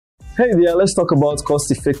Hey there, let's talk about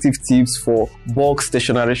cost-effective tips for bulk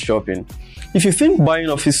stationery shopping. If you think buying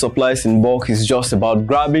office supplies in bulk is just about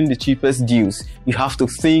grabbing the cheapest deals, you have to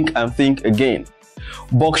think and think again.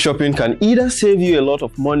 Bulk shopping can either save you a lot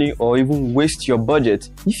of money or even waste your budget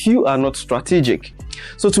if you are not strategic.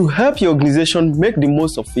 So to help your organization make the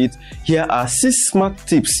most of it, here are 6 smart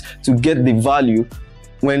tips to get the value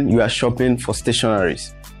when you are shopping for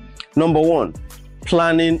stationeries. Number 1,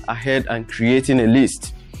 planning ahead and creating a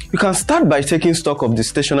list. You can start by taking stock of the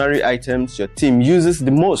stationery items your team uses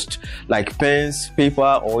the most, like pens,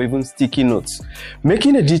 paper, or even sticky notes.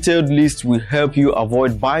 Making a detailed list will help you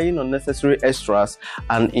avoid buying unnecessary extras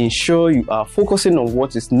and ensure you are focusing on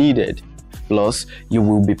what is needed. Plus, you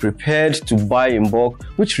will be prepared to buy in bulk,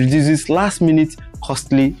 which reduces last-minute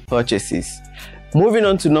costly purchases. Moving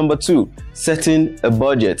on to number 2, setting a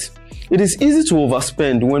budget. It is easy to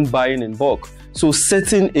overspend when buying in bulk. So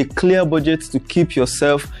setting a clear budget to keep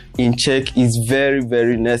yourself in check is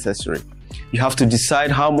very necessary. You have to decide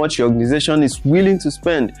how much your organization is willing to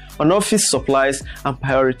spend on office supplies and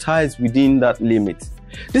prioritize within that limit.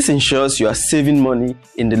 This ensures you are saving money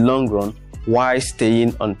in the long run while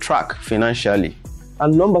staying on track financially.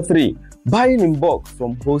 And number 3, buying in bulk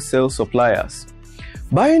from wholesale suppliers.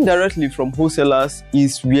 Buying directly from wholesalers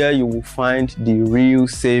is where you will find the real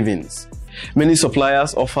savings. Many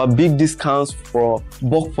suppliers offer big discounts for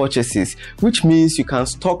bulk purchases, which means you can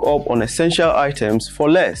stock up on essential items for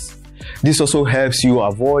less. This also helps you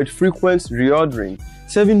avoid frequent reordering,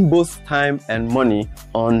 saving both time and money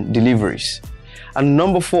on deliveries. And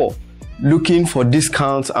number 4, looking for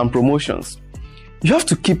discounts and promotions. You have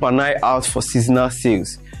to keep an eye out for seasonal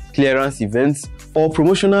sales, clearance events, or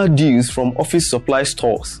promotional deals from office supply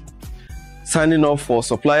stores. Signing up for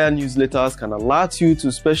supplier newsletters can alert you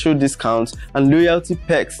to special discounts and loyalty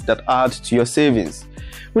perks that add to your savings.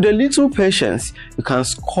 With a little patience, you can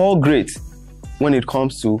score great when it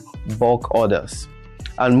comes to bulk orders.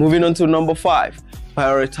 And moving on to number 5,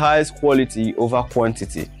 prioritize quality over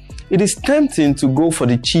quantity. It is tempting to go for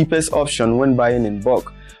the cheapest option when buying in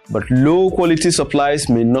bulk, but low quality supplies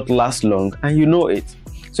may not last long, and you know it.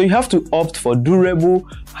 So you have to opt for durable,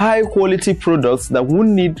 high-quality products that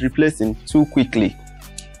won't need replacing too quickly.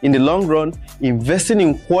 In the long run, investing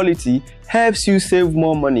in quality helps you save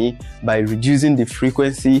more money by reducing the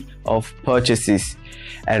frequency of purchases.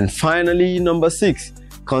 And finally, number 6,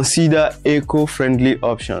 consider eco-friendly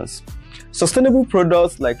options. Sustainable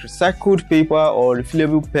products like recycled paper or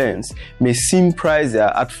refillable pens may seem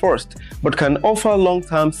pricier at first, but can offer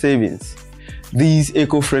long-term savings. These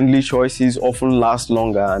eco-friendly choices often last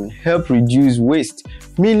longer and help reduce waste,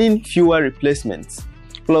 meaning fewer replacements.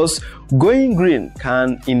 Plus, going green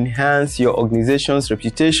can enhance your organization's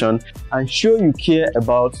reputation and show you care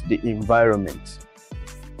about the environment.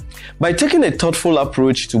 By taking a thoughtful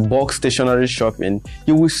approach to bulk stationery shopping,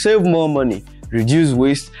 you will save more money, reduce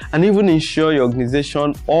waste, and even ensure your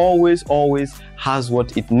organization always has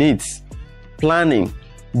what it needs. Planning,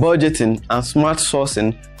 budgeting, and smart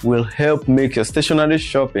sourcing will help make your stationery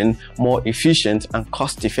shopping more efficient and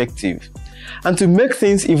cost-effective. And to make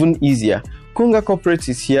things even easier, Konga Corporate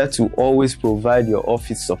is here to always provide your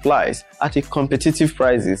office supplies at a competitive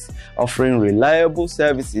prices, offering reliable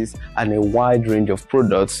services and a wide range of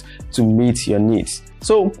products to meet your needs.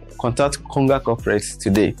 So contact Konga Corporate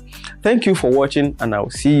today. Thank you for watching, and I will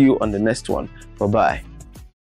see you on the next one. Bye-bye.